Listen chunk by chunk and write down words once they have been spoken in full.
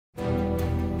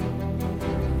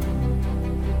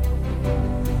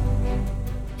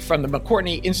From the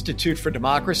McCourtney Institute for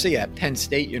Democracy at Penn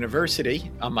State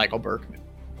University, I'm Michael Berkman.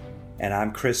 And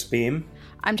I'm Chris Beam.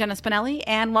 I'm Jenna Spinelli,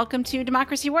 and welcome to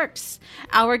Democracy Works.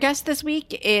 Our guest this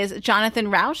week is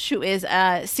Jonathan Rauch, who is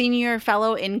a senior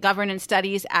fellow in governance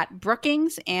studies at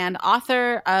Brookings and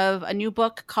author of a new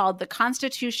book called The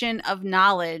Constitution of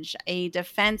Knowledge, A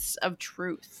Defense of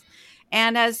Truth.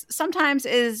 And as sometimes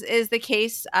is the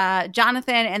case,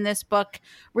 Jonathan in this book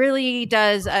really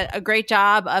does a great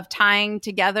job of tying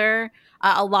together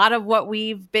a lot of what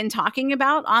we've been talking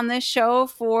about on this show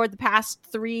for the past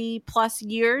 3+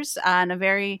 years in a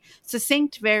very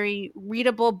succinct, very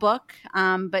readable book.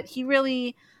 But he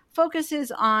really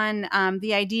focuses on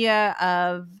the idea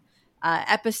of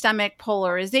epistemic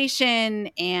polarization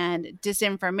and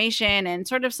disinformation and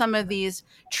sort of some of these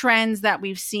trends that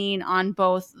we've seen on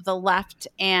both the left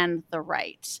and the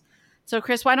right. So,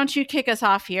 Chris, why don't you kick us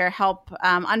off here? Help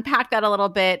unpack that a little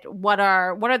bit. What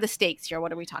are the stakes here?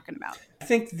 What are we talking about? I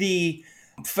think the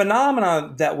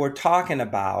phenomena that we're talking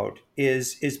about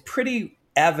is pretty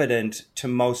evident to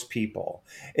most people.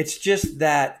 It's just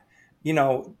that,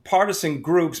 partisan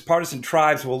groups, partisan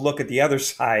tribes will look at the other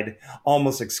side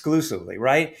almost exclusively,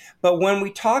 right? But when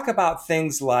we talk about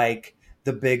things like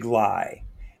the big lie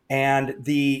and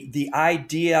the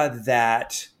idea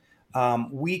that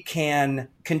we can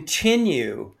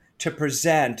continue to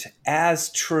present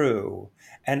as true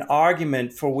an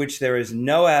argument for which there is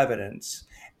no evidence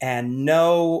and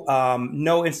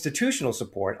no institutional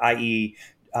support, i.e.,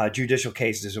 judicial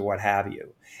cases or what have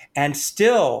you, and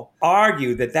still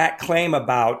argue that claim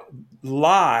about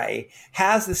lie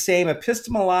has the same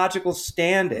epistemological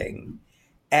standing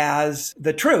as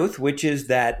the truth, which is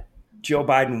that Joe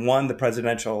Biden won the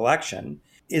presidential election,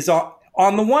 is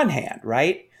on the one hand,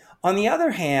 right? On the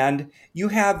other hand, you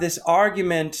have this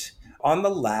argument on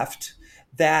the left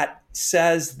that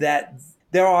says that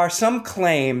there are some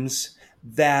claims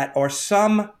that, or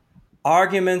some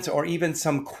arguments, or even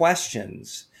some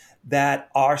questions that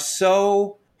are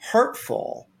so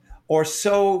hurtful or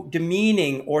so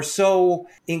demeaning or so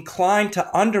inclined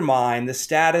to undermine the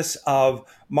status of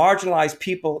marginalized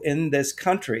people in this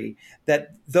country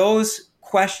that those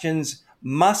questions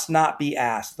must not be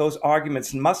asked. Those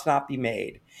arguments must not be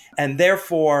made. And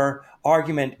therefore,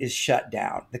 argument is shut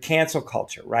down. The cancel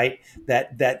culture, right?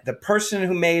 That the person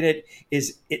who made it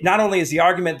not only is the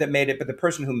argument that made it, but the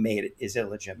person who made it is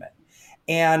illegitimate.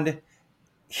 And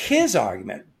his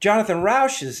argument, Jonathan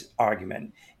Rauch's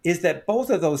argument, is that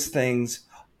both of those things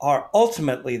are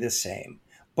ultimately the same.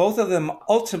 Both of them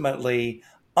ultimately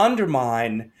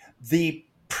undermine the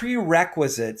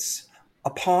prerequisites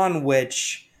upon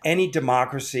which any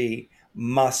democracy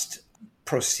must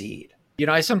proceed.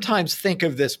 I sometimes think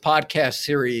of this podcast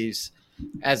series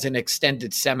as an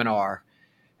extended seminar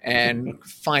and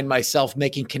find myself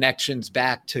making connections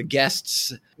back to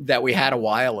guests that we had a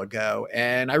while ago.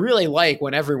 And I really like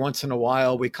when every once in a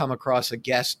while we come across a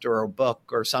guest or a book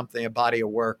or something, a body of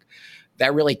work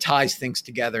that really ties things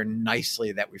together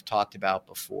nicely that we've talked about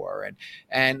before.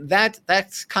 And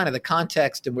that's kind of the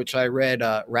context in which I read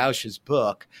Rauch's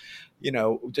book.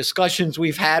 Discussions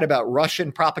we've had about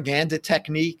Russian propaganda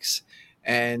techniques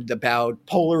and about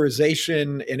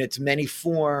polarization in its many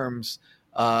forms,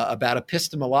 about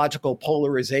epistemological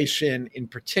polarization in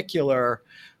particular,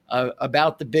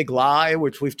 about the big lie,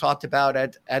 which we've talked about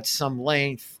at some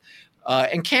length,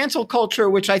 and cancel culture,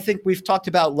 which I think we've talked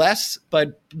about less,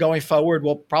 but going forward,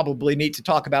 we'll probably need to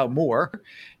talk about more.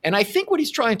 And I think what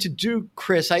he's trying to do,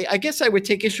 Chris, I guess I would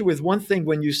take issue with one thing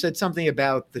when you said something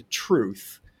about the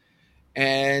truth.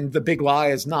 And the big lie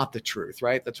is not the truth,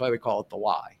 right? That's why we call it the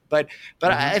lie. But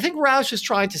I think Rauch is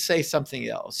trying to say something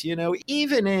else.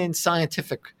 Even in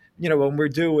scientific, when we're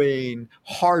doing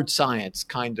hard science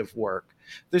kind of work,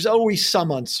 there's always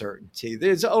some uncertainty.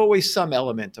 There's always some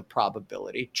element of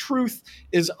probability. Truth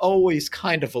is always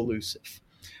kind of elusive.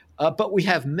 But we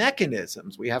have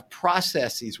mechanisms, we have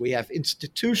processes, we have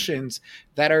institutions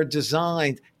that are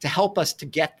designed to help us to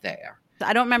get there.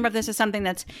 I don't remember if this is something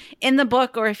that's in the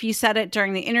book or if you said it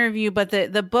during the interview, but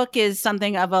the book is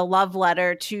something of a love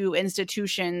letter to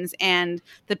institutions and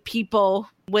the people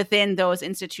within those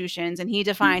institutions. And he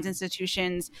defines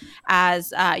institutions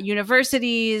as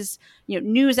universities,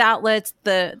 news outlets,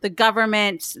 the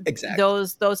government, exactly.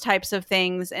 those types of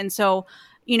things. And so,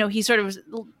 he sort of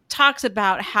talks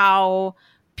about how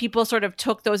people sort of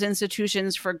took those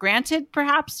institutions for granted,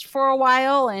 perhaps for a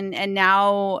while, and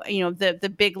now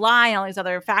the big lie and all these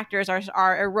other factors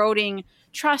are eroding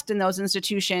trust in those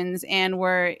institutions, and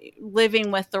we're living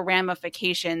with the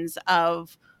ramifications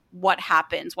of what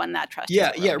happens when that trust is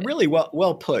eroded. Really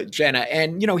well put, Jenna.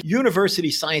 And,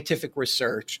 university scientific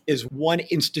research is one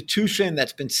institution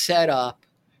that's been set up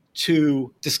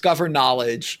to discover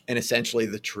knowledge and essentially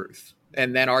the truth.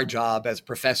 And then our job as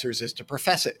professors is to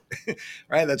profess it,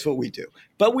 right? That's what we do.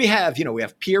 But we have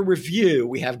peer review,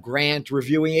 we have grant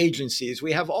reviewing agencies,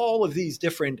 we have all of these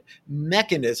different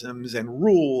mechanisms and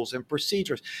rules and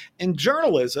procedures. And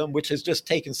journalism, which has just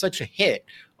taken such a hit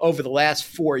over the last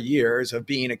 4 years of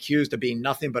being accused of being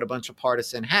nothing but a bunch of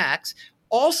partisan hacks,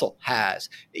 also has,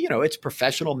 its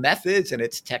professional methods and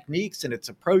its techniques and its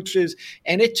approaches.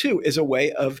 And it too is a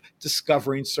way of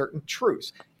discovering certain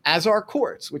truths, as our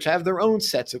courts, which have their own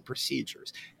sets of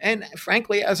procedures, and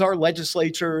frankly, as our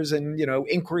legislatures and,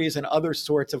 inquiries and other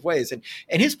sorts of ways. And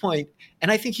his point,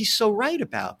 and I think he's so right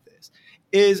about this,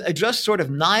 is a just sort of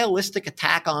nihilistic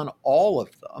attack on all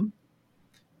of them.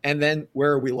 And then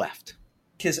where are we left?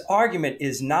 His argument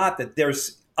is not that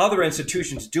there's other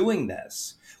institutions doing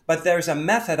this, but there's a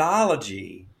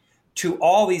methodology to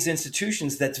all these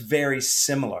institutions that's very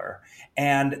similar,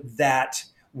 and that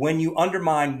when you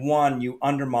undermine one, you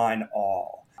undermine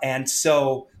all. And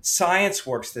so science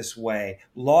works this way,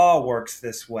 law works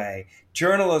this way,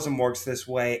 journalism works this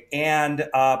way, and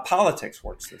politics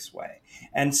works this way.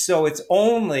 And so it's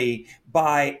only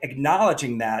by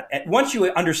acknowledging that, and once you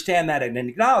understand that and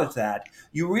acknowledge that,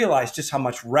 you realize just how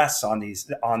much rests on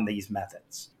these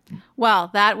methods. Well,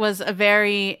 that was a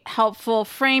very helpful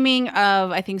framing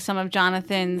of, I think, some of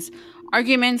Jonathan's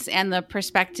arguments and the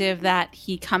perspective that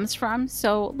he comes from.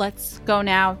 So let's go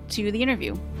now to the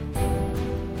interview.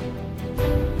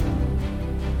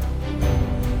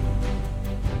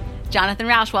 Jonathan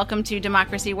Rauch, welcome to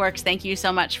Democracy Works. Thank you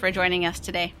so much for joining us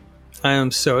today. I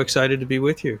am so excited to be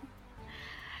with you.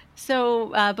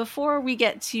 So before we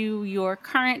get to your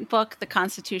current book, The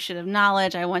Constitution of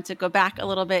Knowledge, I want to go back a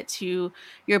little bit to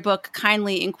your book,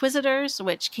 Kindly Inquisitors,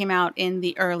 which came out in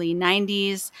the early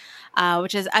 90s,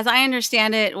 which is, as I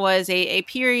understand it, was a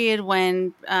period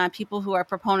when people who are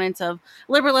proponents of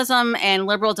liberalism and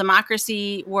liberal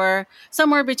democracy were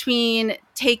somewhere between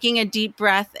taking a deep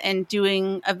breath and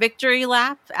doing a victory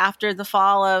lap after the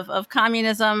fall of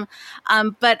communism.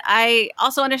 But I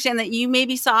also understand that you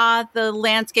maybe saw the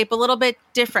landscape a little bit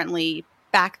differently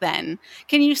back then.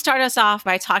 Can you start us off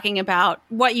by talking about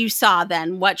what you saw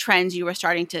then, what trends you were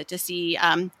starting to see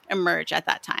emerge at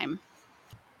that time?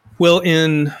 Well,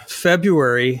 in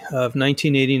February of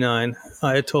 1989,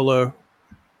 Ayatollah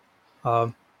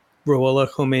Ruhollah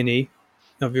Khomeini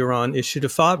of Iran issued a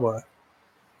fatwa,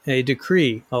 a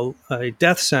decree, a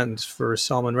death sentence for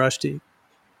Salman Rushdie,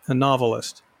 a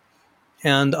novelist.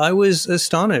 And I was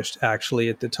astonished, actually,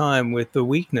 at the time with the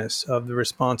weakness of the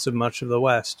response of much of the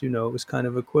West. It was kind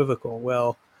of equivocal.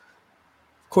 Well,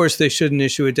 of course, they shouldn't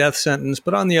issue a death sentence,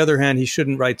 but on the other hand, he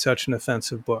shouldn't write such an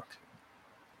offensive book.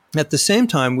 At the same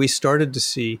time, we started to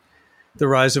see the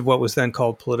rise of what was then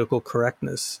called political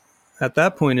correctness, at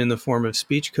that point in the form of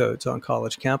speech codes on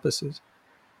college campuses.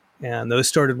 And those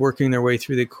started working their way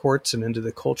through the courts and into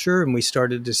the culture, and we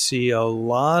started to see a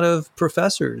lot of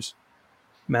professors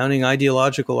mounting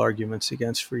ideological arguments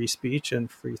against free speech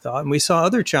and free thought. And we saw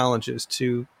other challenges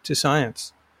to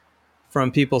science,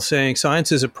 from people saying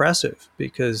science is oppressive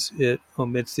because it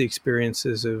omits the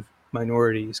experiences of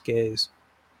minorities, gays,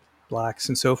 blacks,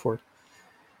 and so forth.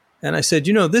 And I said,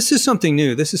 this is something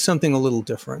new. This is something a little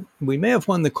different. We may have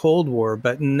won the Cold War,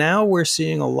 but now we're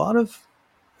seeing a lot of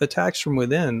attacks from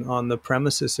within on the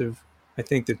premises of, I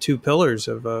think, the two pillars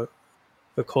of a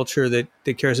culture that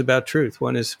cares about truth.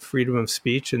 One is freedom of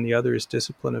speech, and the other is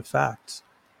discipline of facts.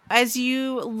 As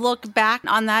you look back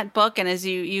on that book, and as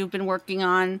you've been working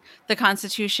on the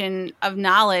Constitution of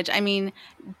Knowledge, I mean,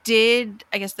 the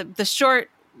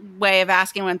short way of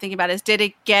asking what I'm thinking about is, did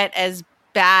it get as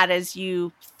bad as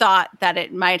you thought that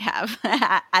it might have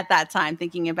at that time,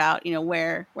 thinking about,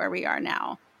 where we are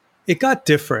now? It got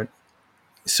different.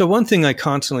 So one thing I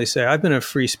constantly say, I've been a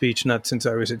free speech nut since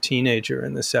I was a teenager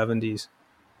in the 70s.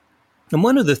 And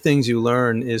one of the things you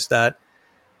learn is that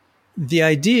the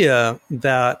idea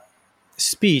that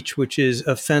speech, which is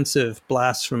offensive,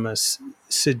 blasphemous,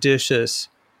 seditious,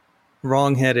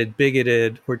 wrong-headed,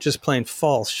 bigoted, or just plain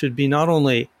false, should be not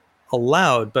only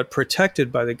allowed but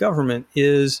protected by the government,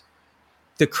 is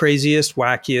the craziest,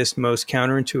 wackiest, most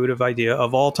counterintuitive idea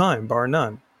of all time, bar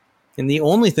none. And the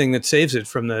only thing that saves it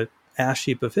from the ash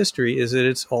heap of history is that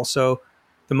it's also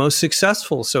the most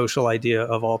successful social idea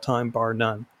of all time, bar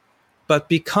none. But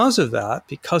because of that,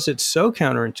 because it's so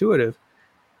counterintuitive,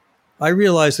 I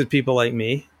realized that people like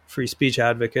me, free speech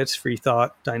advocates, free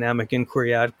thought, dynamic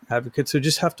inquiry advocates who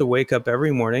just have to wake up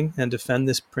every morning and defend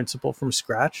this principle from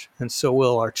scratch. And so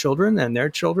will our children and their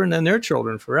children and their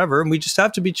children forever. And we just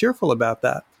have to be cheerful about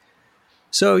that.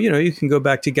 So, you can go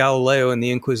back to Galileo and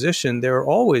the Inquisition. There are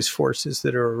always forces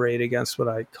that are arrayed against what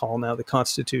I call now the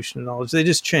Constitution of Knowledge. They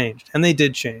just changed, and they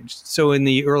did change. So in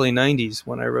the early 90s,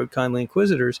 when I wrote Kindly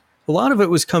Inquisitors, a lot of it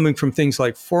was coming from things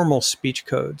like formal speech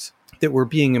codes that were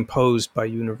being imposed by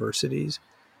universities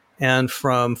and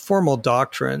from formal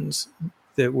doctrines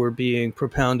that were being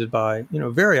propounded by,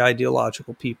 very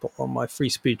ideological people. Oh, my free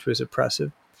speech was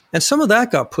oppressive. And some of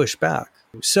that got pushed back.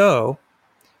 So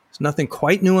there's nothing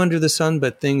quite new under the sun,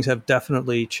 but things have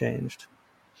definitely changed.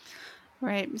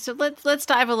 Right. So let's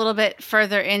dive a little bit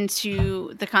further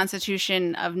into the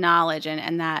Constitution of Knowledge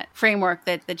and that framework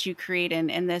that you create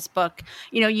in this book.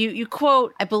 You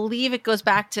quote, I believe it goes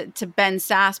back to Ben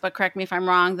Sasse, but correct me if I'm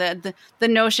wrong, the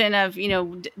notion of,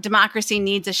 democracy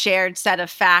needs a shared set of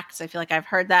facts. I feel like I've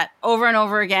heard that over and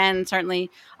over again.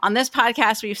 Certainly on this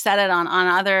podcast, we've said it on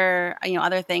other,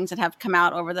 other things that have come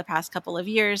out over the past couple of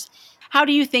years. How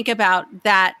do you think about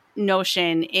that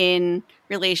notion in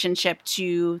relationship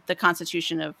to the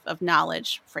Constitution of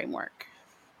Knowledge framework?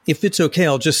 If it's okay,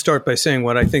 I'll just start by saying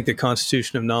what I think the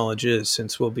Constitution of Knowledge is,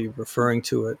 since we'll be referring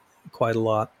to it quite a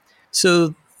lot.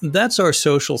 So that's our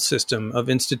social system of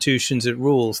institutions and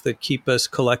rules that keep us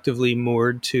collectively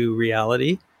moored to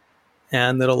reality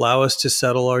and that allow us to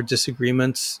settle our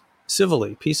disagreements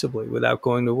civilly, peaceably, without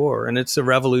going to war. And it's a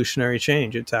revolutionary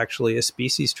change. It's actually a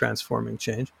species transforming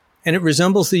change. And it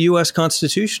resembles the U.S.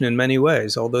 Constitution in many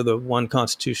ways. Although the one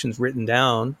Constitution is written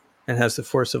down and has the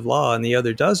force of law and the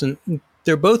other doesn't,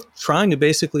 they're both trying to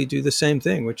basically do the same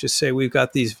thing, which is say we've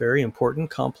got these very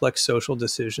important, complex social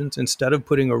decisions. Instead of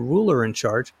putting a ruler in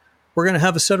charge, we're going to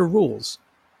have a set of rules,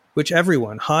 which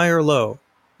everyone, high or low,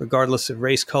 regardless of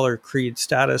race, color, creed,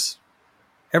 status,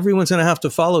 everyone's going to have to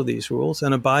follow these rules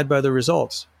and abide by the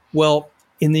results. Well,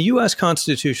 in the U.S.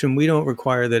 Constitution, we don't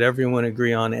require that everyone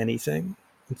agree on anything.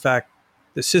 In fact,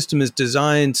 the system is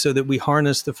designed so that we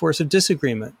harness the force of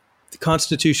disagreement. The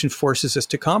Constitution forces us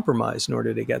to compromise in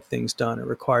order to get things done. It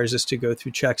requires us to go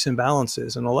through checks and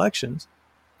balances and elections.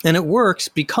 And it works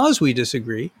because we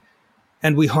disagree,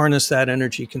 and we harness that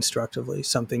energy constructively,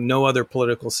 something no other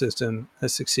political system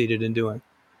has succeeded in doing.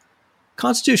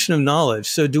 Constitution of Knowledge.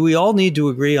 So do we all need to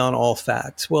agree on all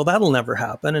facts? Well, that'll never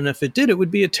happen. And if it did, it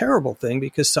would be a terrible thing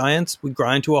because science would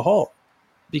grind to a halt.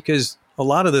 Because a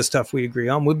lot of the stuff we agree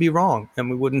on would be wrong and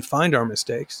we wouldn't find our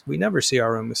mistakes. We never see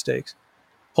our own mistakes.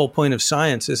 Whole point of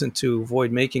science isn't to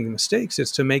avoid making mistakes,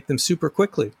 it's to make them super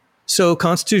quickly. So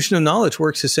Constitution of Knowledge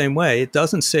works the same way. It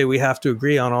doesn't say we have to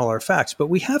agree on all our facts, but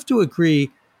we have to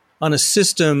agree on a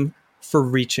system for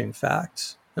reaching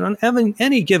facts. And on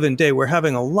any given day, we're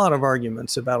having a lot of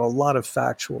arguments about a lot of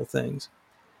factual things.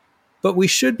 But we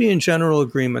should be in general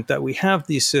agreement that we have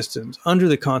these systems under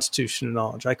the Constitution of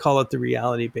Knowledge. I call it the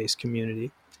reality-based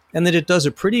community. And that it does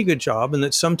a pretty good job, and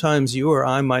that sometimes you or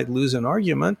I might lose an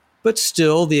argument, but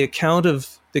still the account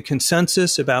of the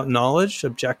consensus about knowledge,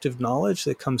 objective knowledge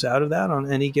that comes out of that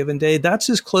on any given day, that's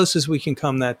as close as we can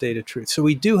come that day to truth. So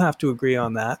we do have to agree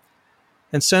on that.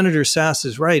 And Senator Sasse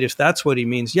is right. If that's what he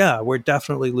means, yeah, we're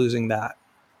definitely losing that.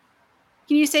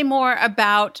 Can you say more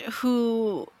about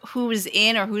who's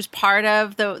in or who's part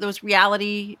of those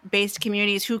reality-based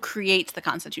communities? Who creates the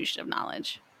Constitution of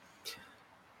Knowledge?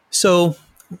 So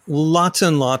lots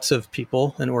and lots of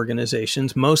people and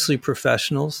organizations, mostly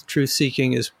professionals.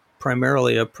 Truth-seeking is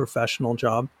primarily a professional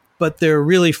job. But there are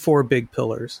really four big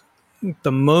pillars.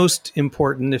 The most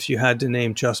important, if you had to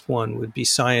name just one, would be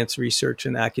science, research,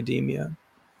 and academia.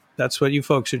 That's what you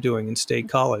folks are doing in State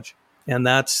College. And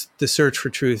that's the search for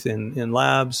truth in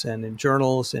labs and in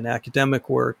journals, in academic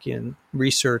work, in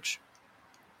research.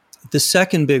 The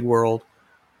second big world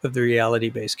of the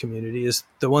reality-based community is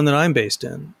the one that I'm based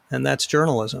in, and that's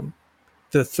journalism.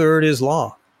 The third is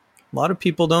law. A lot of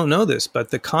people don't know this,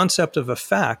 but the concept of a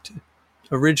fact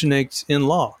originates in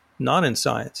law, not in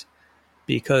science.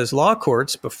 Because law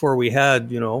courts, before we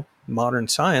had, modern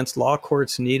science, law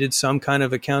courts needed some kind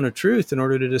of account of truth in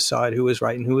order to decide who was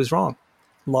right and who was wrong.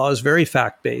 Law is very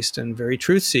fact-based and very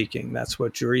truth-seeking. That's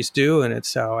what juries do, and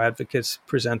it's how advocates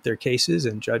present their cases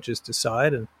and judges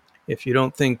decide. And if you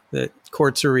don't think that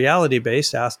courts are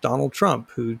reality-based, ask Donald Trump,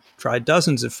 who tried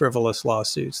dozens of frivolous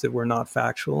lawsuits that were not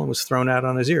factual and was thrown out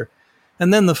on his ear.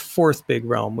 And then the fourth big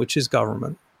realm, which is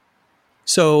government.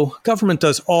 So government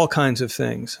does all kinds of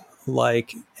things,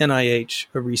 like NIH,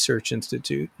 a research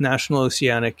institute, National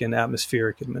Oceanic and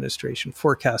Atmospheric Administration,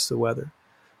 forecast the weather.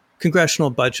 Congressional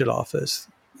Budget Office,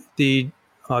 the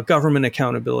Government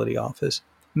Accountability Office.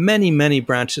 Many, many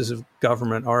branches of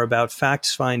government are about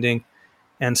facts finding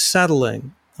and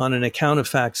settling on an account of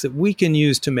facts that we can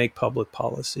use to make public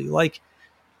policy. Like,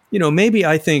 maybe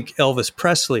I think Elvis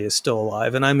Presley is still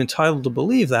alive, and I'm entitled to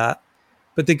believe that,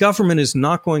 but the government is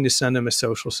not going to send him a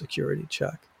Social Security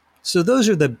check. So those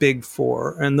are the big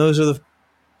four, and those are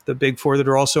the big four that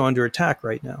are also under attack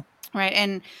right now. Right.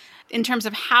 And in terms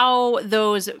of how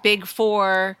those big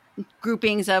four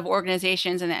groupings of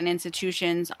organizations and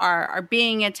institutions are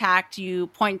being attacked, you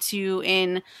point to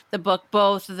in the book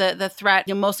both the threat,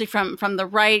 mostly from the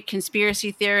right,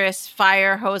 conspiracy theorists,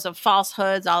 fire hose of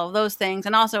falsehoods, all of those things,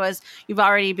 and also, as you've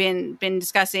already been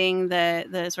discussing,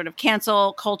 the sort of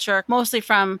cancel culture, mostly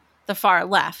from the far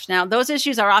left. Now, those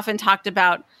issues are often talked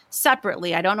about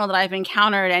separately. I don't know that I've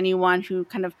encountered anyone who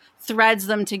kind of threads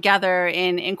them together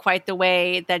in quite the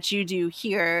way that you do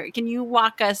here. Can you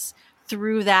walk us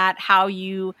through that, how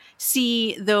you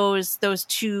see those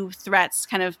two threats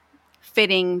kind of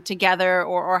fitting together,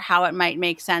 or how it might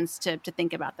make sense to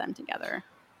think about them together?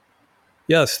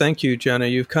 Yes, thank you, Jenna.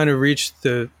 You've kind of reached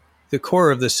the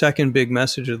core of the second big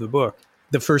message of the book.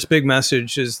 The first big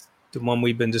message is the one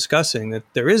we've been discussing, that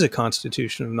there is a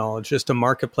constitution of knowledge, just a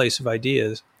marketplace of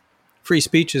ideas. Free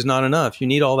speech is not enough. You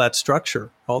need all that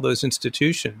structure, all those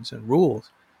institutions and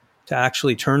rules to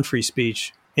actually turn free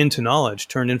speech into knowledge,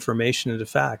 turn information into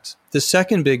facts. The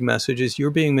second big message is you're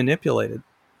being manipulated.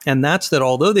 And that's that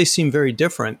although they seem very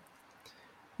different,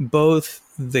 both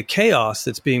the chaos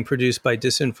that's being produced by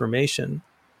disinformation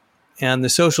and the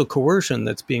social coercion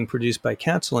that's being produced by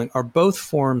canceling are both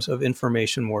forms of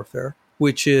information warfare,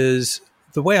 which is,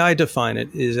 the way I define it,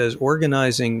 is as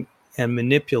organizing and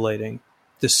manipulating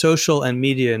the social and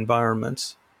media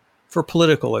environments for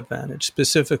political advantage,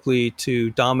 specifically to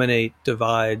dominate,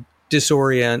 divide,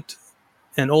 disorient,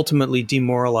 and ultimately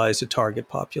demoralize a target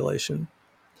population.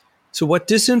 So what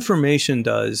disinformation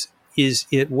does is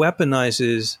it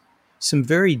weaponizes some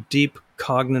very deep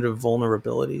cognitive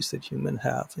vulnerabilities that humans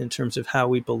have in terms of how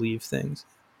we believe things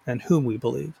and whom we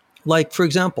believe. Like, for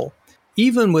example,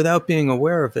 even without being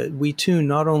aware of it, we tune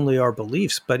not only our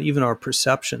beliefs, but even our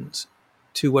perceptions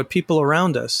to what people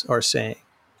around us are saying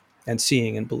and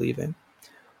seeing and believing.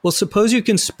 Well, suppose you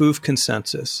can spoof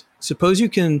consensus. Suppose you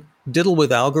can diddle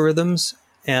with algorithms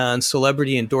and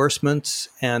celebrity endorsements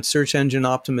and search engine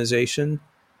optimization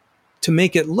to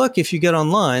make it look, if you get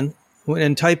online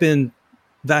and type in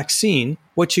vaccine,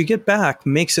 what you get back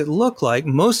makes it look like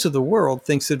most of the world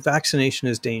thinks that vaccination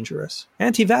is dangerous.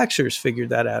 Anti-vaxxers figured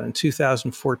that out in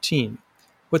 2014.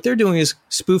 What they're doing is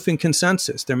spoofing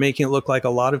consensus. They're making it look like a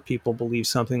lot of people believe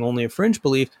something only a fringe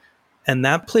belief, and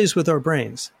that plays with our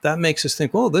brains. That makes us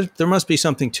think, well, there must be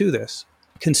something to this.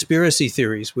 Conspiracy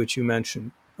theories, which you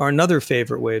mentioned, are another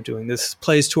favorite way of doing this.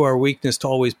 Plays to our weakness to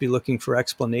always be looking for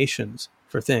explanations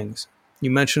for things. You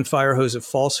mentioned fire hose of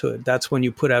falsehood. That's when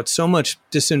you put out so much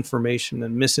disinformation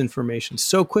and misinformation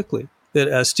so quickly that,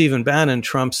 as Stephen Bannon,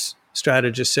 Trump's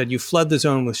strategist, said, you flood the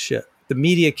zone with shit. The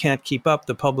media can't keep up.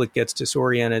 The public gets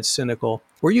disoriented, cynical.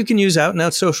 Or you can use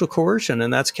out-and-out social coercion,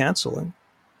 and that's canceling.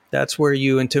 That's where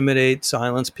you intimidate,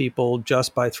 silence people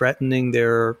just by threatening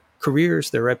their careers,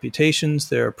 their reputations,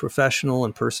 their professional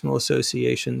and personal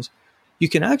associations. You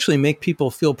can actually make people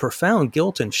feel profound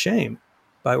guilt and shame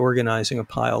by organizing a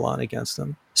pile-on against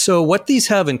them. So what these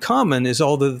have in common is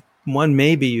although one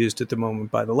may be used at the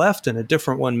moment by the left and a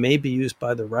different one may be used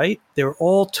by the right, they're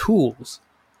all tools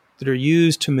that are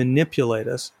used to manipulate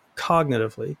us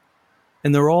cognitively.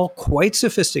 And they're all quite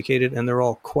sophisticated and they're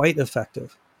all quite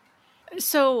effective.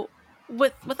 So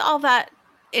with all that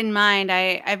in mind,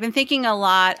 I've been thinking a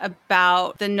lot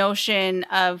about the notion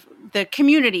of the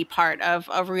community part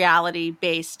of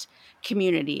reality-based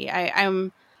community.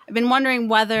 I've been wondering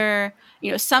whether,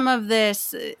 some of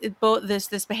this, both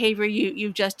this behavior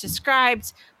you've just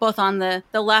described, both on the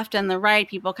left and the right,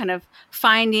 people kind of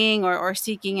finding or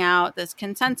seeking out this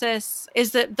consensus,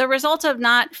 is that the result of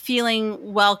not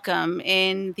feeling welcome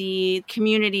in the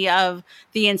community of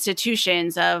the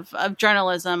institutions of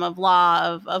journalism, of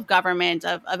law, of government,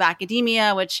 of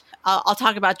academia, which I'll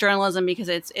talk about journalism because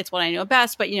it's what I know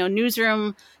best. But,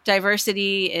 newsroom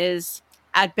diversity is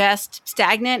at best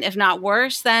stagnant, if not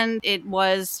worse than it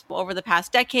was over the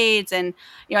past decades. And,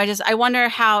 I wonder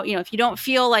how, if you don't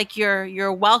feel like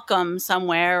you're welcome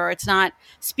somewhere, or it's not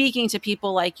speaking to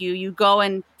people like you go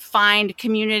and find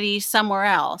community somewhere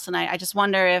else. And I just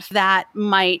wonder if that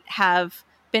might have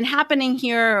been happening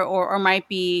here or might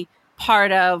be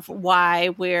part of why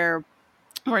we're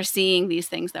seeing these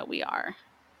things that we are.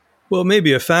 Well,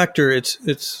 maybe a factor.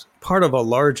 It's part of a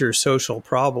larger social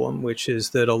problem, which is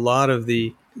that a lot of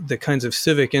the kinds of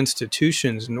civic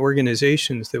institutions and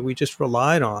organizations that we just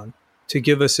relied on to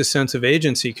give us a sense of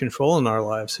agency, control in our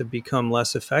lives have become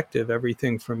less effective.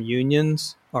 Everything from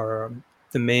unions, or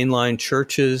the mainline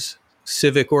churches,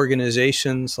 civic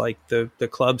organizations like the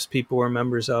clubs people were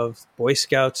members of, Boy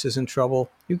Scouts is in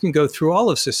trouble. You can go through all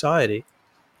of society.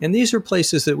 And these are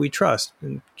places that we trust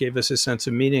and gave us a sense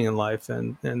of meaning in life,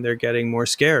 and they're getting more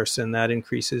scarce, and that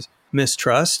increases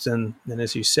mistrust and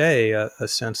as you say, a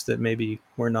sense that maybe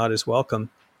we're not as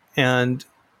welcome. And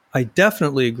I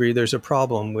definitely agree there's a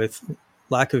problem with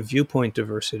lack of viewpoint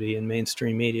diversity in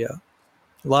mainstream media.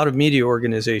 A lot of media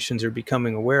organizations are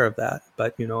becoming aware of that.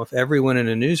 But, if everyone in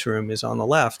a newsroom is on the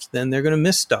left, then they're going to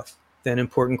miss stuff. Then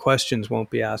important questions won't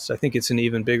be asked. I think it's an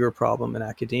even bigger problem in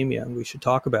academia, and we should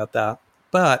talk about that.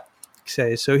 But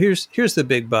so here's the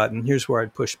big but, and here's where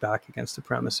I'd push back against the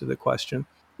premise of the question.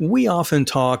 We often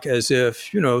talk as if,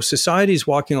 society's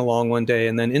walking along one day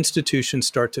and then institutions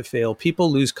start to fail.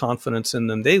 People lose confidence in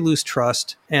them. They lose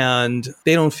trust and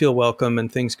they don't feel welcome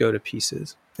and things go to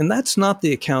pieces. And that's not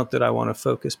the account that I want to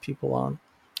focus people on.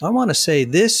 I want to say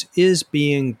this is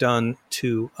being done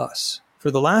to us. For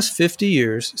the last 50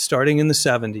 years, starting in the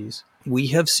 70s, we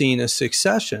have seen a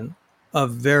succession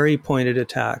of very pointed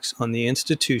attacks on the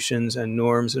institutions and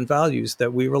norms and values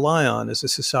that we rely on as a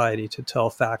society to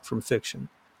tell fact from fiction.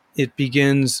 It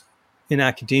begins in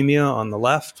academia on the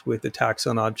left with attacks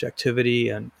on objectivity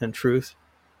and truth.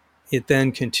 It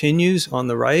then continues on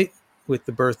the right with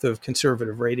the birth of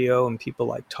conservative radio and people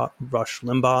like Rush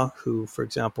Limbaugh, who, for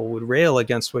example, would rail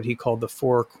against what he called the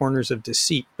four corners of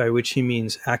deceit, by which he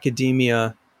means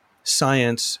academia,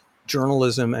 science,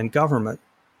 journalism, and government.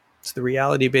 It's the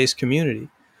reality-based community.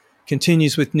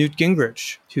 Continues with Newt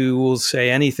Gingrich, who will say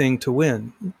anything to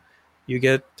win. You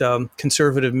get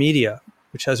conservative media,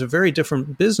 which has a very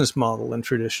different business model than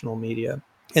traditional media.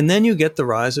 And then you get the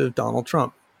rise of Donald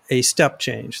Trump, a step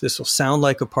change. This will sound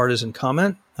like a partisan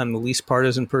comment. I'm the least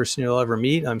partisan person you'll ever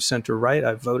meet. I'm center-right.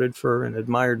 I've voted for and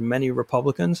admired many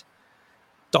Republicans.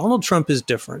 Donald Trump is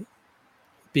different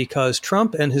because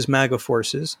Trump and his MAGA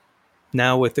forces,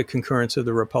 now with the concurrence of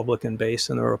the Republican base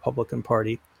and the Republican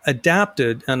Party,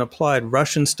 adapted and applied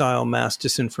Russian-style mass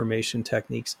disinformation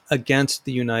techniques against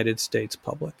the United States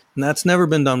public. And that's never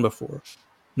been done before.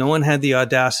 No one had the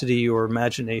audacity or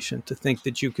imagination to think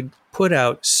that you could put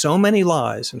out so many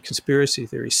lies and conspiracy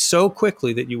theories so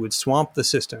quickly that you would swamp the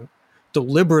system,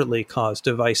 deliberately cause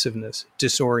divisiveness,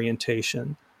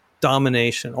 disorientation,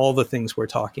 domination, all the things we're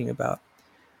talking about.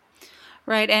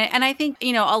 Right. And I think,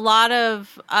 a lot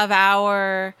of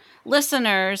our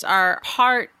listeners are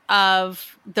part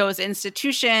of those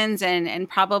institutions and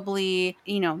probably,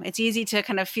 it's easy to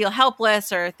kind of feel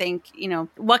helpless or think,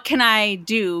 what can I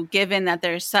do given that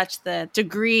there's such the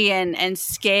degree and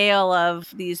scale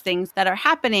of these things that are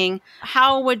happening?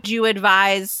 How would you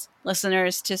advise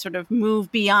listeners to sort of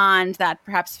move beyond that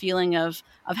perhaps feeling of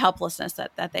helplessness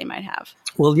that they might have?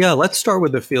 Well, yeah, let's start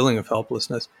with the feeling of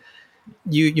helplessness.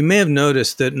 You may have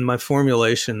noticed that in my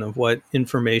formulation of what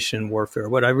information warfare,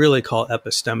 what I really call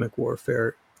epistemic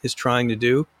warfare, is trying to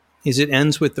do, is it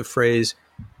ends with the phrase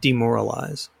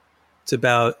demoralize. It's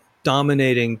about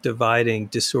dominating, dividing,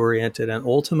 disoriented, and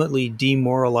ultimately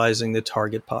demoralizing the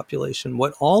target population.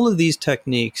 What all of these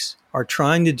techniques are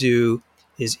trying to do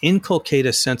is inculcate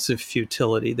a sense of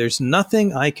futility. There's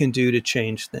nothing I can do to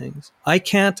change things. I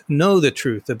can't know the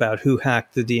truth about who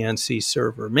hacked the DNC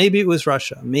server. Maybe it was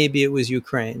Russia. Maybe it was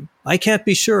Ukraine. I can't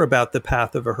be sure about the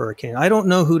path of a hurricane. I don't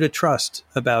know who to trust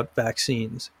about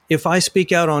vaccines. If I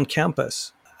speak out on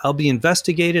campus, I'll be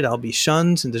investigated, I'll be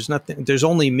shunned, and there's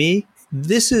only me.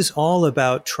 This is all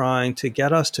about trying to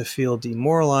get us to feel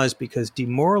demoralized, because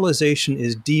demoralization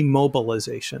is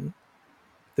demobilization.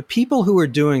 The people who are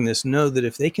doing this know that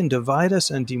if they can divide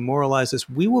us and demoralize us,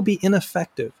 we will be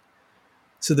ineffective.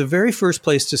 So the very first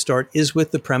place to start is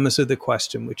with the premise of the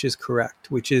question, which is correct,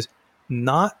 which is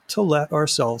not to let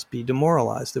ourselves be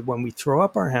demoralized. That when we throw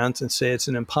up our hands and say it's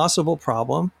an impossible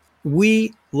problem,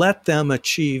 we let them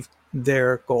achieve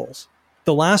their goals.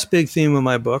 The last big theme of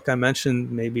my book, I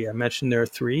mentioned there are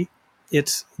three.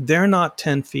 It's they're not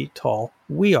 10 feet tall,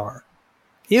 we are.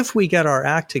 If we get our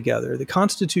act together, the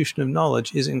Constitution of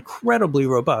Knowledge is incredibly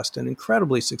robust and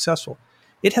incredibly successful.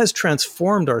 It has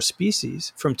transformed our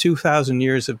species from 2,000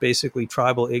 years of basically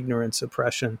tribal ignorance,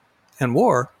 oppression, and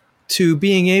war to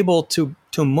being able to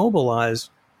mobilize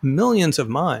millions of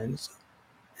minds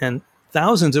and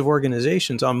thousands of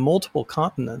organizations on multiple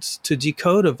continents to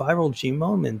decode a viral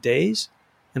genome in days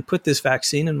and put this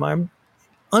vaccine in mind.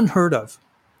 Unheard of.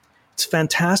 It's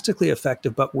fantastically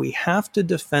effective, but we have to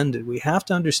defend it. We have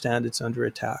to understand it's under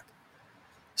attack.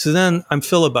 So then I'm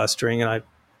filibustering, and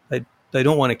I They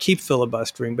don't want to keep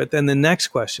filibustering. But then the next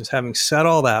question is, having said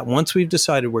all that, once we've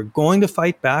decided we're going to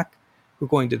fight back, we're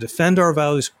going to defend our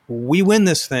values, we win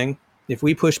this thing if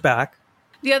we push back.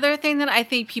 The other thing that I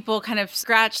think people kind of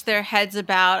scratch their heads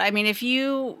about, I mean, if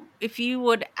you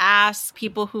would ask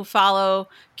people who follow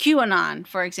QAnon,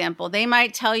 for example, they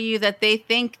might tell you that they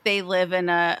think they live in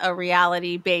a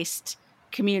reality-based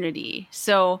community.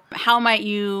 So how might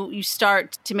you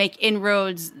start to make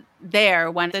inroads there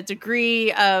when the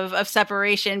degree of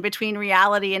separation between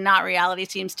reality and not reality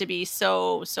seems to be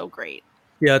so great?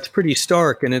 Yeah, it's pretty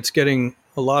stark, and it's getting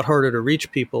a lot harder to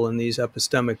reach people in these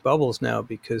epistemic bubbles now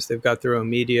because they've got their own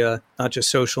media, not just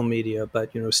social media,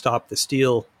 but, Stop the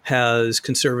Steal has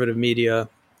conservative media.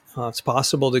 It's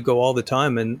possible to go all the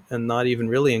time and not even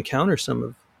really encounter some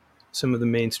of the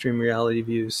mainstream reality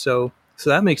views. So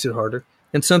that makes it harder.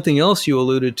 And something else you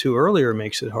alluded to earlier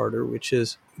makes it harder, which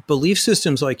is belief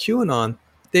systems like QAnon.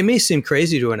 They may seem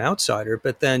crazy to an outsider,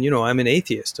 but then, I'm an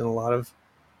atheist, and a lot of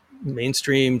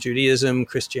mainstream Judaism,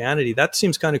 Christianity, that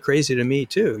seems kind of crazy to me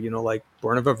too. Like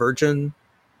born of a virgin,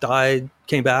 died,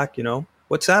 came back,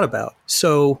 what's that about?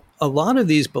 So a lot of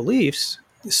these beliefs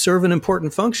serve an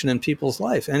important function in people's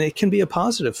life, and it can be a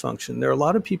positive function. There are a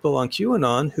lot of people on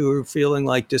QAnon who are feeling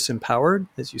like disempowered,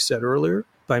 as you said earlier,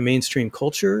 by mainstream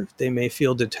culture. They may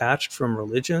feel detached from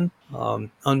religion,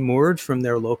 unmoored from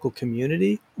their local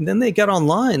community. And then they get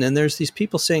online and there's these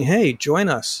people saying, hey, join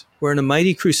us. We're in a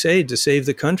mighty crusade to save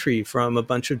the country from a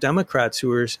bunch of Democrats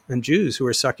and Jews who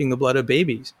are sucking the blood of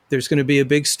babies. There's going to be a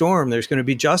big storm. There's going to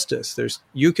be justice.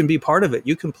 You can be part of it.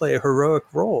 You can play a heroic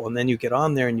role. And then you get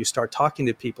on there and you start talking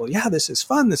to people. Yeah, this is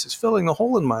fun. This is filling a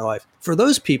hole in my life. For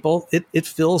those people, it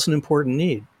fills an important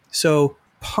need. So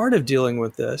part of dealing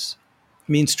with this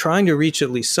means trying to reach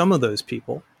at least some of those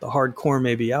people. The hardcore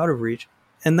may be out of reach.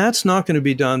 And that's not going to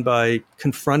be done by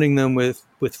confronting them with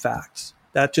facts.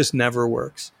 That just never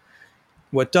works.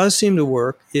 What does seem to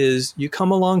work is you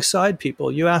come alongside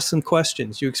people, you ask them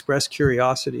questions, you express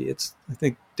curiosity. I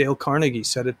think Dale Carnegie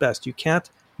said it best. You can't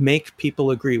make people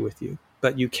agree with you,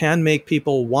 but you can make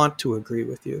people want to agree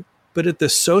with you. But at the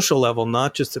social level,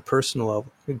 not just the personal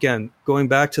level. Again, going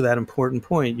back to that important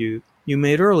point you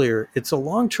made earlier, it's a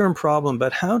long-term problem,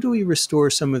 but how do we restore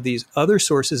some of these other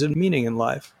sources of meaning in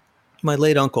life? My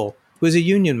late uncle was a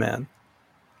union man,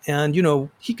 and,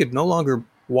 he could no longer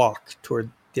walk toward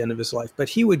the end of his life, but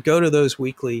he would go to those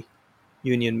weekly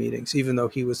union meetings, even though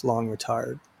he was long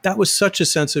retired. That was such a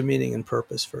sense of meaning and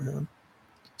purpose for him.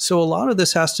 So a lot of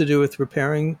this has to do with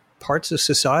repairing parts of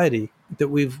society that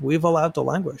we've allowed to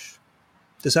languish.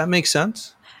 Does that make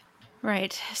sense?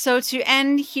 Right. So to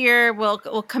end here, we'll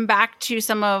come back to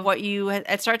some of what you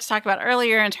had started to talk about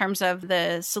earlier in terms of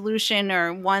the solution,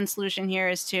 or one solution here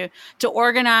is to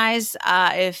organize.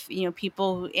 If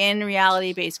people in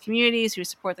reality-based communities who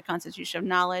support the Constitution of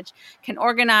Knowledge can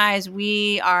organize,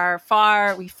 we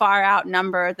far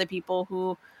outnumber the people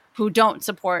who don't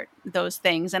support those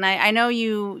things. And I know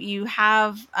you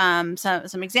have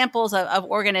some examples of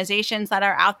organizations that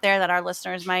are out there that our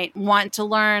listeners might want to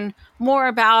learn more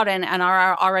about and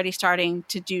are already starting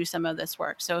to do some of this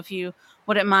work. So if you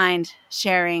wouldn't mind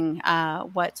sharing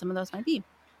what some of those might be.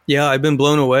 Yeah, I've been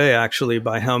blown away actually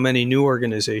by how many new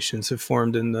organizations have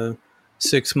formed in the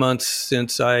 6 months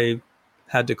since I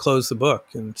had to close the book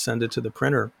and send it to the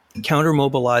printer.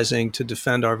 Counter-mobilizing to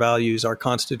defend our values, our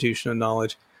Constitution of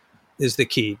Knowledge, is the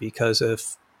key, because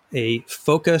if a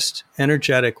focused,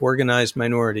 energetic, organized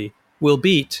minority will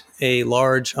beat a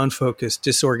large, unfocused,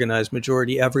 disorganized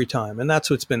majority every time. And that's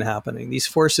what's been happening. These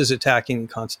forces attacking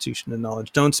the Constitution of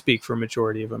Knowledge don't speak for a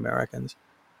majority of Americans,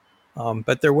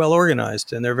 but they're well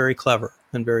organized and they're very clever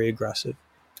and very aggressive.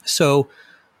 So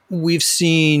we've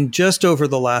seen just over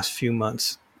the last few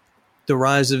months the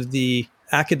rise of the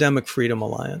Academic Freedom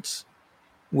Alliance,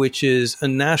 which is a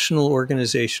national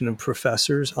organization of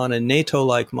professors on a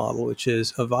NATO-like model, which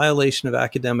is a violation of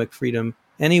academic freedom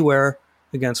anywhere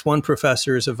against one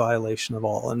professor is a violation of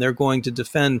all. And they're going to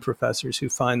defend professors who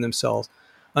find themselves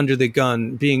under the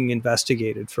gun being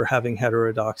investigated for having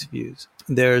heterodox views.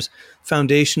 There's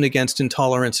Foundation Against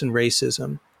Intolerance and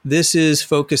Racism. This is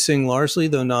focusing largely,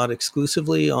 though not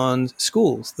exclusively, on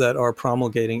schools that are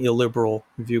promulgating illiberal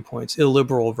viewpoints,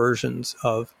 illiberal versions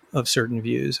of certain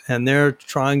views. And they're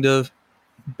trying to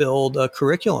build a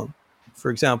curriculum,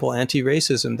 for example,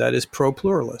 anti-racism that is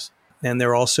pro-pluralist. And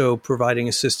they're also providing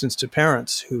assistance to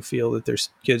parents who feel that their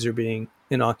kids are being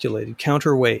inoculated.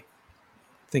 Counterweight,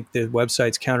 I think the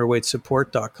website's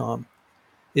counterweightsupport.com,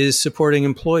 is supporting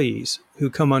employees who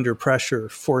come under pressure,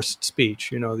 forced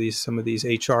speech, some of these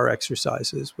HR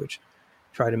exercises, which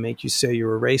try to make you say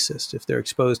you're a racist if they're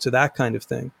exposed to that kind of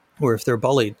thing, or if they're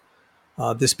bullied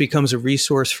this becomes a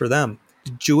resource for them.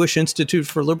 The Jewish Institute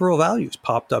for Liberal Values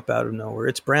popped up out of nowhere.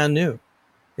 It's brand new.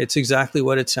 It's exactly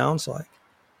what it sounds like.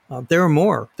 There are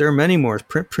more. There are many more.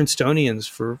 Princetonians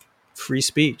for free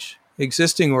speech.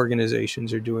 Existing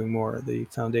organizations are doing more. The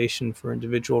Foundation for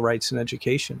Individual Rights and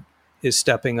Education is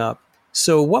stepping up.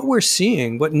 So what we're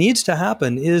seeing, what needs to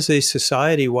happen, is a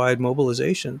society-wide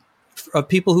mobilization of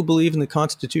people who believe in the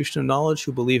Constitution of knowledge,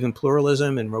 who believe in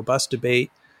pluralism and robust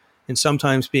debate, and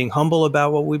sometimes being humble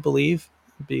about what we believe,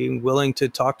 being willing to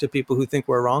talk to people who think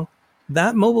we're wrong.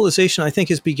 That mobilization, I think,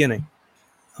 is beginning.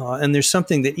 And there's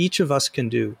something that each of us can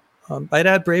do. I'd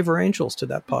add Braver Angels to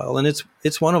that pile. And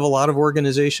it's one of a lot of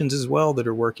organizations as well that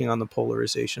are working on the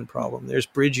polarization problem. There's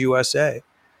Bridge USA.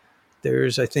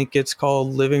 There's, I think it's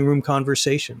called Living Room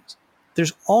Conversations.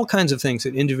 There's all kinds of things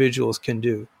that individuals can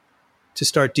do to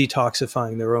start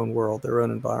detoxifying their own world, their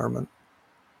own environment.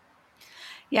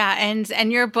 Yeah,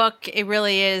 and your book, it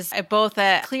really is both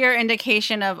a clear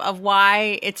indication of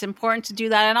why it's important to do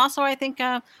that, and also I think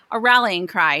a rallying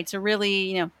cry to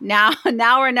really, now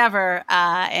or never.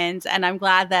 And I'm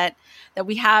glad that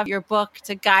we have your book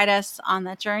to guide us on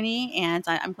that journey, and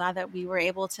I'm glad that we were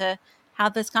able to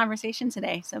have this conversation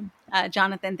today. So,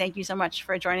 Jonathan, thank you so much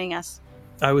for joining us.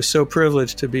 I was so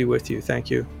privileged to be with you. Thank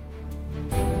you.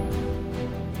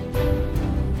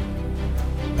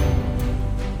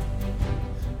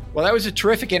 Well, that was a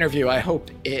terrific interview. I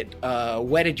hope it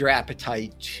whetted your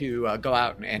appetite to go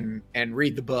out and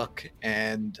read the book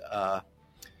and,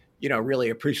 really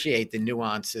appreciate the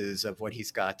nuances of what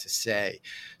he's got to say.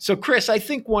 So, Chris, I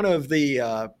think one of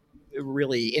the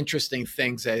really interesting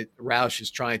things that Rausch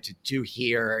is trying to do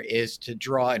here is to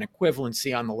draw an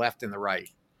equivalency on the left and the right.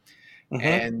 Mm-hmm.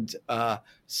 And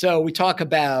so we talk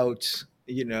about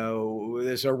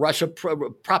there's a rush of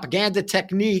propaganda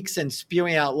techniques and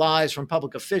spewing out lies from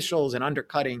public officials and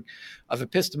undercutting of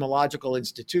epistemological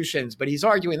institutions. But he's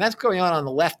arguing that's going on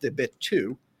the left a bit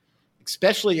too,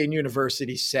 especially in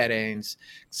university settings,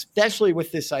 especially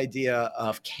with this idea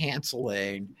of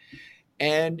canceling.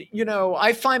 And,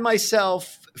 I find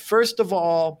myself, first of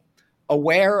all,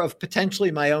 aware of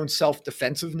potentially my own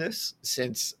self-defensiveness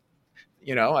since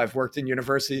I've worked in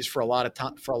universities for a lot of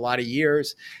time, for a lot of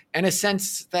years, and a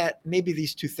sense that maybe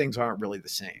these two things aren't really the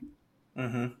same.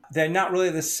 Mm-hmm. They're not really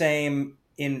the same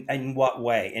in what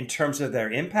way? In terms of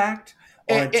their impact,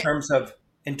 or in terms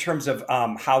of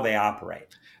how they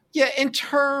operate? Yeah, in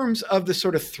terms of the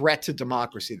sort of threat to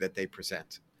democracy that they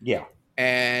present. Yeah.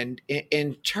 And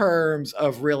in terms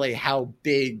of really how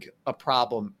big a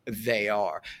problem they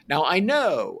are. Now, I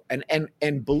know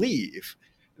and believe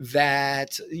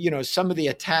that, some of the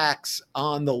attacks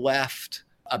on the left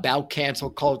about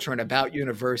cancel culture and about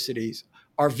universities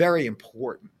are very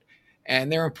important.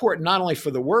 And they're important not only for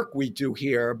the work we do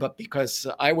here, but because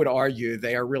I would argue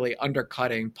they are really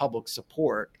undercutting public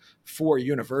support for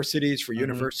universities, for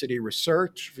university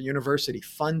research, for university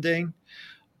funding,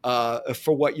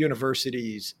 for what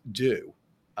universities do.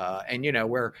 And,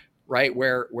 we're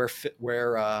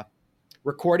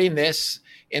recording this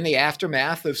in the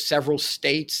aftermath of several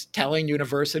states telling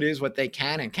universities what they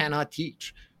can and cannot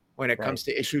teach when it comes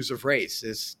to issues of race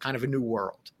is kind of a new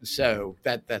world. So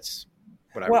that's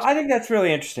what I think that's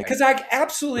really interesting, because I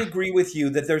absolutely agree with you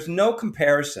that there's no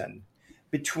comparison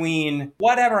between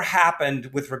whatever happened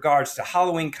with regards to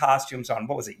Halloween costumes on,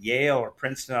 what was it, Yale or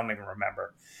Princeton, I don't even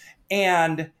remember,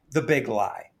 and the big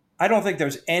lie. I don't think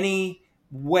there's any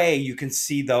way you can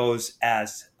see those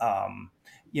as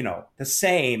the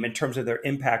same in terms of their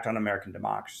impact on American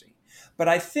democracy. But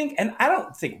I think, and I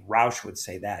don't think Rausch would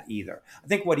say that either. I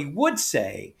think what he would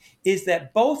say is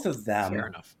that both of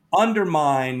them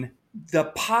undermine the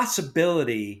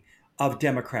possibility of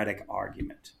democratic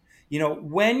argument.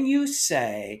 When you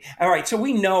say, all right, so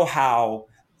we know how,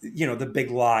 the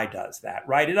big lie does that,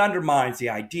 right? It undermines the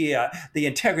idea, the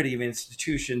integrity of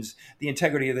institutions, the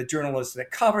integrity of the journalists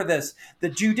that cover this, the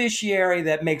judiciary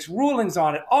that makes rulings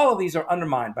on it. All of these are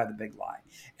undermined by the big lie.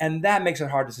 And that makes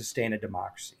it hard to sustain a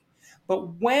democracy.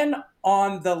 But when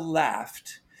on the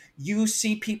left, you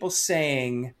see people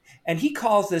saying, and he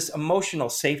calls this emotional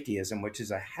safetyism, which is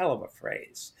a hell of a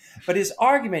phrase. But his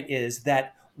argument is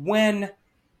that when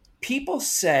people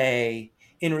say,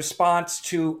 in response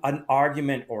to an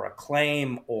argument or a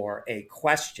claim or a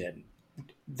question,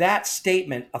 that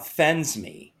statement offends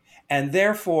me, and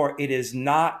therefore it is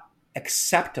not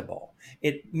acceptable.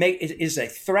 It is a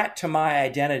threat to my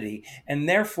identity, and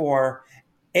therefore,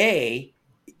 A,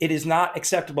 it is not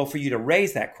acceptable for you to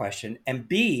raise that question, and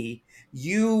B,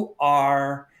 you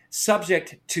are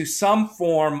subject to some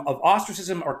form of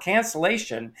ostracism or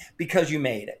cancellation because you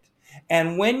made it.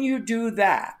 And when you do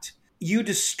that, you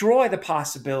destroy the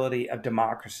possibility of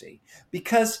democracy,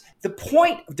 because the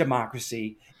point of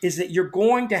democracy is that you're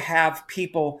going to have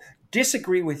people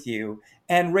disagree with you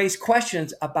and raise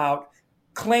questions about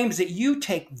claims that you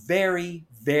take very,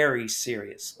 very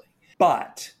seriously.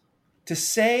 But to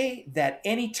say that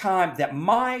any time that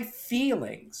my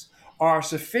feelings are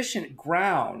sufficient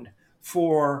ground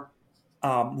for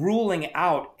ruling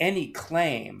out any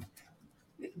claim,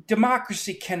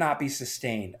 democracy cannot be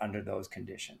sustained under those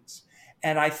conditions.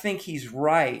 And I think he's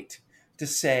right to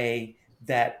say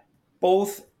that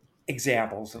both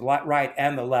examples, the right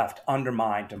and the left,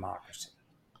 undermine democracy.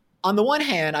 On the one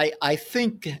hand, I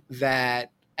think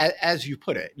that, as you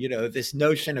put it, this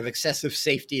notion of excessive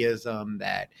safetyism,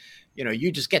 that,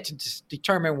 you just get to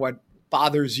determine what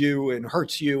bothers you and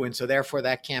hurts you, and so therefore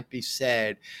that can't be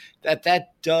said, that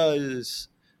does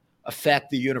affect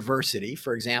the university,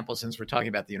 for example, since we're talking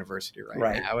about the university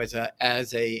right now,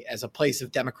 as a place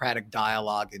of democratic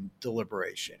dialogue and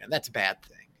deliberation. And that's a bad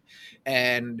thing.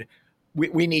 And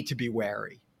we need to be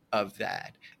wary of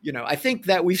that. I think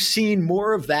that we've seen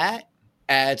more of that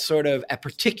at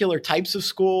particular types of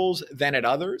schools than at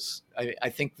others. I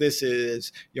think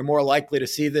you're more likely to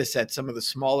see this at some of the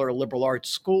smaller liberal arts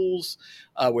schools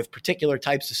with particular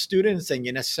types of students than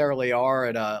you necessarily are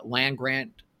at a land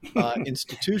grant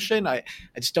institution. I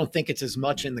just don't think it's as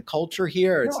much in the culture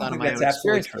here. It's not in my own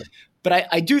experience. But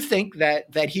I do think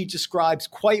that he describes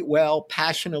quite well,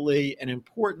 passionately and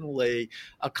importantly,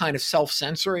 a kind of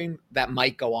self-censoring that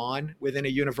might go on within a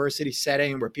university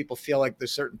setting where people feel like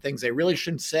there's certain things they really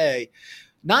shouldn't say,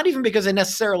 not even because it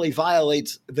necessarily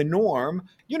violates the norm.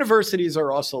 Universities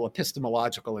are also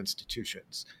epistemological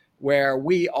institutions where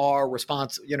we are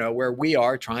where we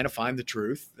are trying to find the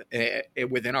truth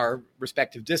within our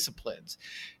respective disciplines.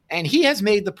 And he has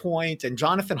made the point, and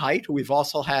Jonathan Haidt, who we've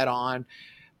also had on,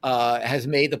 has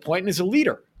made the point and is a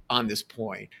leader on this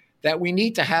point, that we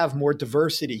need to have more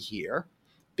diversity here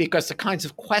because the kinds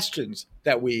of questions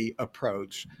that we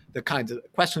approach, the kinds of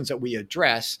questions that we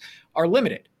address are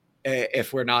limited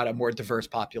if we're not a more diverse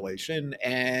population.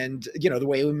 And, the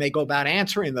way we may go about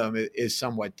answering them is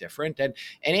somewhat different. And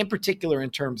in particular,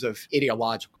 in terms of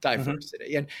ideological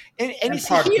diversity. Mm-hmm. And you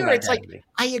see here, it's like,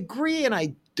 I agree and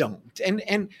I don't.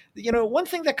 And one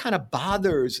thing that kind of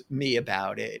bothers me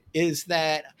about it is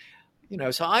that,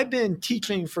 so I've been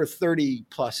teaching for 30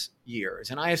 plus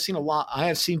years, and I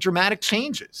have seen dramatic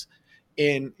changes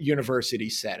in university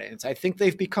settings. I think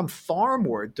they've become far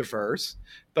more diverse,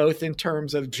 both in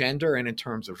terms of gender and in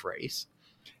terms of race.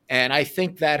 And I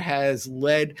think that has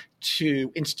led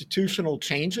to institutional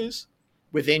changes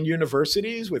within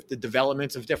universities with the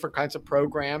developments of different kinds of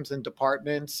programs and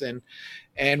departments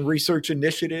and research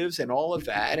initiatives and all of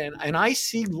that. And I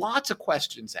see lots of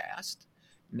questions asked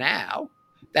now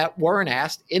that weren't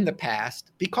asked in the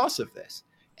past because of this.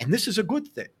 And this is a good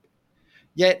thing.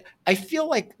 Yet I feel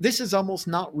like this is almost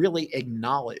not really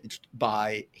acknowledged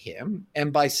by him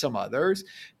and by some others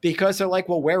because they're like,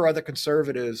 well, where are the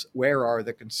conservatives? Where are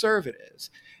the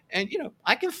conservatives? And,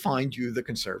 I can find you the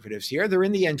conservatives here. They're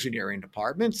in the engineering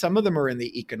department. Some of them are in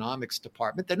the economics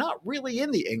department. They're not really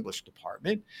in the English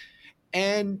department.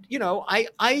 And,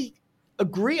 I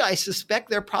agree. I suspect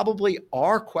there probably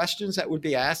are questions that would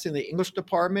be asked in the English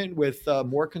department with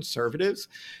more conservatives.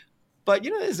 But,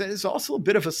 there's also a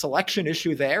bit of a selection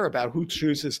issue there about who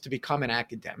chooses to become an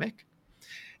academic.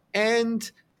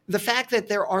 And the fact that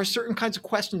there are certain kinds of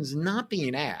questions not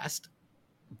being asked,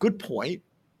 good point.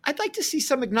 I'd like to see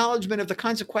some acknowledgement of the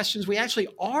kinds of questions we actually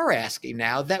are asking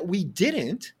now that we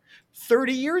didn't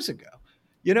 30 years ago.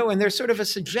 And there's sort of a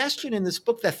suggestion in this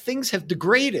book that things have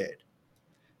degraded,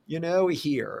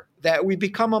 here, that we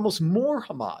become almost more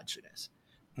homogenous.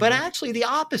 But actually the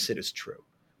opposite is true.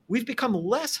 We've become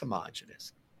less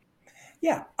homogenous.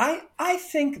 Yeah, I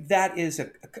think that is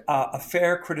a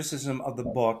fair criticism of the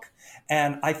book,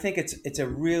 and I think it's a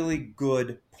really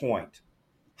good point.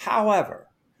 However,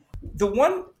 the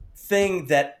one thing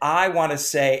that I want to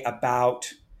say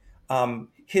about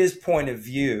his point of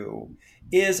view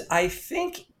is I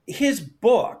think his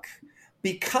book,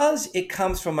 because it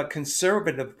comes from a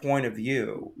conservative point of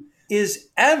view, is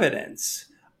evidence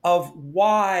of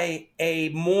why a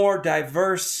more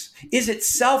diverse, is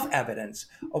itself evidence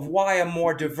of why a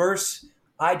more diverse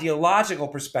ideological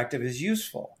perspective is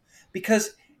useful.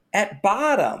 Because at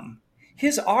bottom,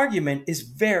 his argument is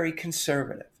very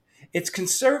conservative. It's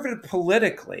conservative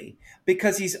politically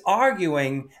because he's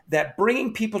arguing that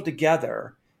bringing people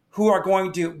together who are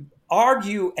going to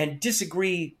argue and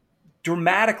disagree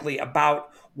dramatically about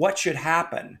what should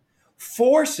happen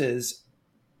forces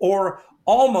or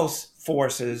almost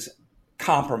forces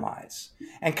compromise.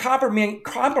 And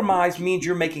compromise means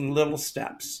you're making little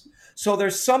steps. So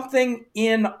there's something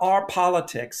in our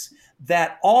politics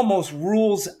that almost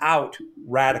rules out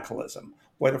radicalism,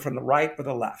 whether from the right or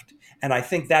the left. And I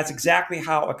think that's exactly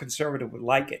how a conservative would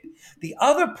like it. The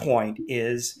other point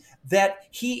is that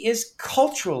he is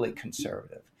culturally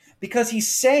conservative, because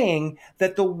he's saying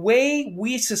that the way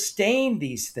we sustain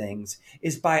these things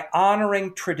is by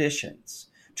honoring traditions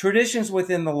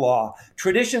within the law,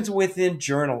 traditions within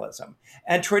journalism,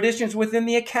 and traditions within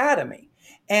the academy.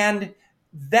 And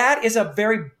that is a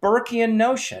very Burkean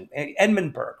notion.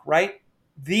 Edmund Burke, right?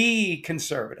 The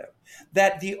conservative,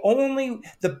 that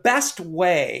the best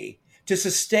way to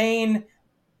sustain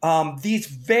these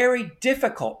very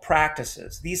difficult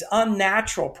practices, these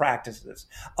unnatural practices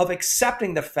of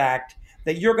accepting the fact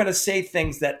that you're going to say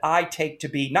things that I take to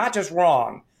be not just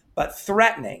wrong, but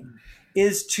threatening,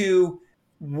 is to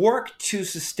work to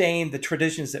sustain the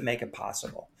traditions that make it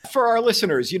possible. For our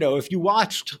listeners, if you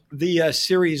watched the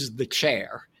series The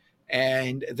Chair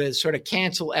and the sort of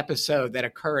cancel episode that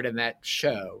occurred in that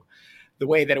show, the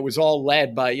way that it was all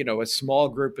led by, a small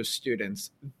group of students,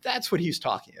 that's what he's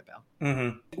talking about.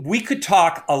 Mm-hmm. We could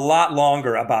talk a lot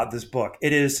longer about this book.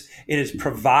 It is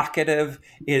provocative.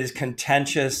 It is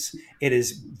contentious. It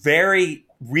is very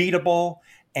readable.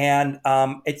 And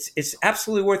it's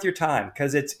absolutely worth your time,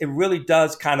 because it really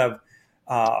does kind of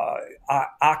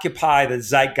occupy the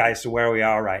zeitgeist of where we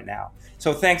are right now.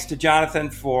 So thanks to Jonathan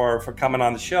for coming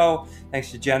on the show. Thanks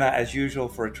to Jenna, as usual,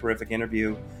 for a terrific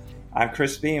interview. I'm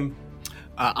Chris Beam.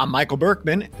 I'm Michael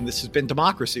Berkman, and this has been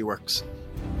Democracy Works.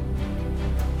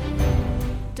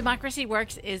 Democracy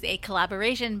Works is a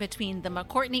collaboration between the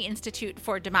McCourtney Institute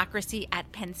for Democracy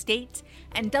at Penn State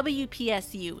and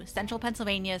WPSU, Central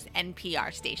Pennsylvania's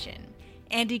NPR station.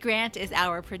 Andy Grant is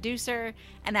our producer,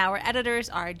 and our editors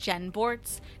are Jen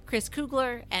Bortz, Chris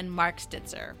Kugler, and Mark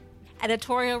Stitzer.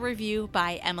 Editorial review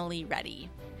by Emily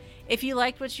Reddy. If you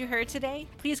liked what you heard today,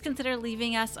 please consider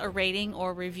leaving us a rating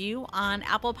or review on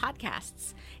Apple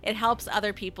Podcasts. It helps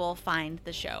other people find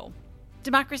the show.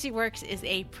 Democracy Works is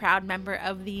a proud member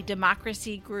of the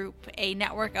Democracy Group, a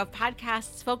network of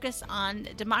podcasts focused on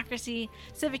democracy,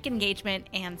 civic engagement,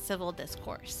 and civil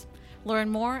discourse. Learn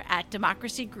more at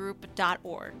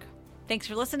democracygroup.org. Thanks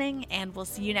for listening, and we'll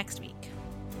see you next week.